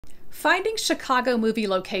Finding Chicago movie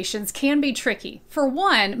locations can be tricky. For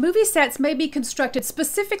one, movie sets may be constructed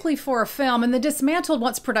specifically for a film and then dismantled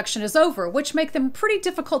once production is over, which make them pretty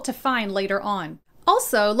difficult to find later on.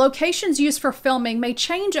 Also, locations used for filming may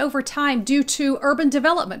change over time due to urban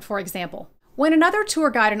development, for example. When another tour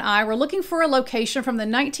guide and I were looking for a location from the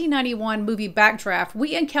 1991 movie Backdraft,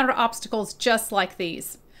 we encountered obstacles just like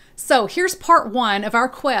these. So here's part one of our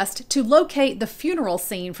quest to locate the funeral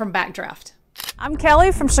scene from Backdraft. I'm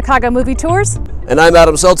Kelli from Chicago Movie Tours. And I'm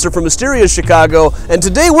Adam Seltzer from Mysterious Chicago, and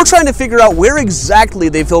today we're trying to figure out where exactly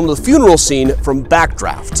they filmed the funeral scene from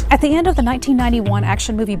Backdraft. At the end of the 1991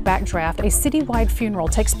 action movie Backdraft, a citywide funeral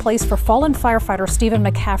takes place for fallen firefighter Stephen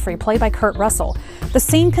McCaffrey, played by Kurt Russell. The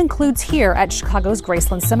scene concludes here at Chicago's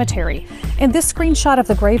Graceland Cemetery. In this screenshot of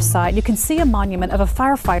the gravesite, you can see a monument of a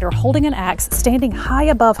firefighter holding an axe standing high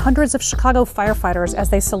above hundreds of Chicago firefighters as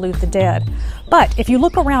they salute the dead. But if you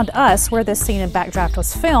look around us where this scene in Backdraft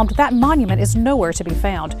was filmed, that monument is nowhere to be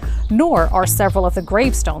found, nor are several of the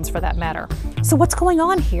gravestones for that matter. So what's going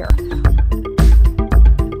on here?